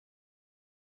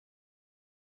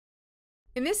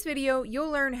In this video, you'll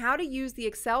learn how to use the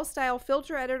ExcelStyle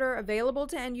filter editor available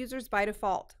to end users by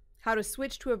default, how to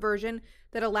switch to a version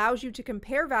that allows you to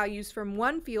compare values from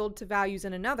one field to values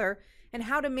in another, and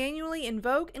how to manually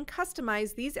invoke and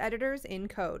customize these editors in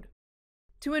code.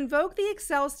 To invoke the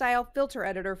ExcelStyle filter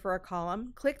editor for a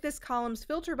column, click this column's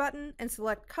filter button and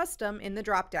select Custom in the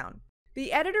dropdown.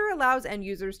 The editor allows end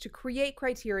users to create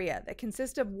criteria that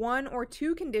consist of one or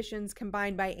two conditions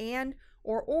combined by and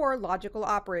or logical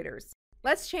operators.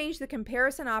 Let's change the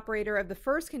comparison operator of the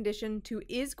first condition to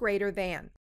is greater than.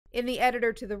 In the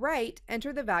editor to the right,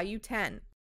 enter the value 10.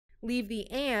 Leave the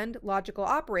and logical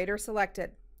operator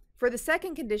selected. For the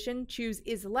second condition, choose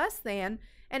is less than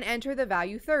and enter the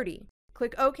value 30.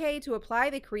 Click OK to apply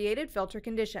the created filter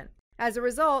condition. As a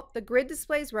result, the grid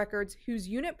displays records whose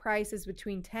unit price is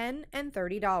between $10 and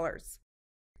 $30.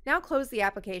 Now close the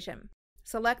application.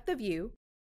 Select the view,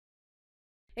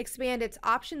 expand its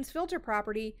Options filter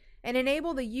property, and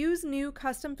enable the Use New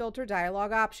Custom Filter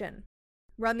dialog option.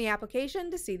 Run the application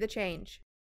to see the change.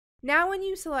 Now when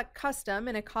you select Custom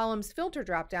in a column's filter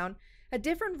dropdown, a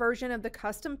different version of the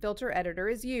Custom Filter editor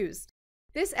is used.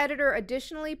 This editor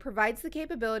additionally provides the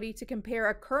capability to compare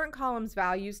a current column's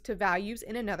values to values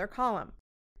in another column.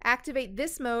 Activate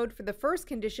this mode for the first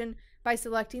condition by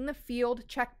selecting the Field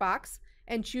checkbox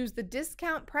and choose the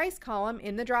Discount Price column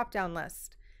in the dropdown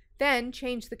list. Then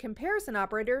change the comparison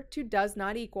operator to does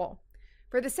not equal.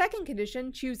 For the second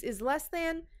condition, choose is less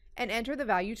than and enter the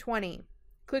value 20.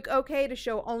 Click OK to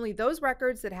show only those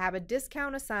records that have a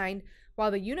discount assigned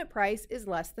while the unit price is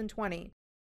less than 20.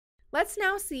 Let's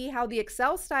now see how the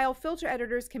ExcelStyle filter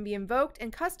editors can be invoked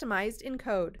and customized in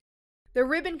code. The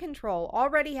ribbon control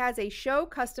already has a Show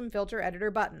Custom Filter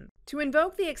Editor button. To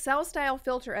invoke the ExcelStyle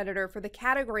filter editor for the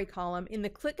category column in the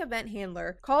Click Event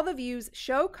handler, call the view's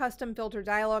Show Custom Filter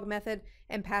dialog method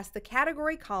and pass the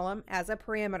category column as a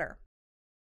parameter.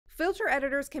 Filter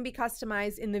editors can be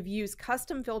customized in the view's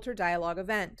Custom Filter dialog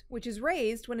event, which is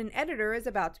raised when an editor is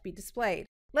about to be displayed.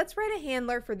 Let's write a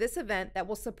handler for this event that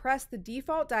will suppress the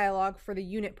default dialog for the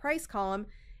unit price column,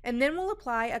 and then we'll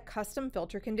apply a custom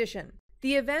filter condition.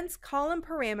 The event's column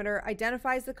parameter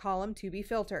identifies the column to be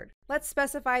filtered. Let's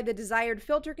specify the desired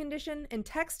filter condition and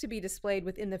text to be displayed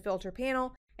within the filter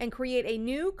panel, and create a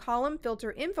new column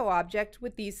filter info object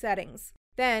with these settings.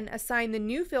 Then assign the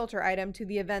new filter item to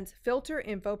the event's filter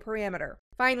info parameter.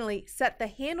 Finally, set the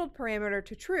handled parameter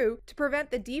to true to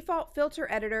prevent the default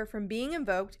filter editor from being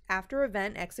invoked after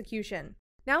event execution.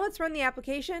 Now let's run the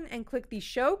application and click the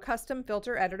Show Custom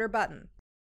Filter Editor button.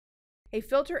 A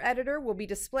filter editor will be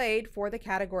displayed for the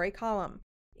category column.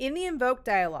 In the Invoke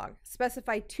dialog,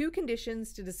 specify two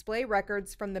conditions to display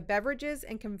records from the beverages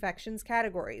and confections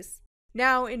categories.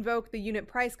 Now invoke the unit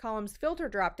price column's filter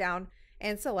dropdown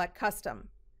and select Custom.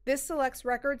 This selects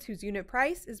records whose unit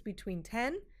price is between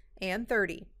 10 and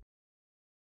 30.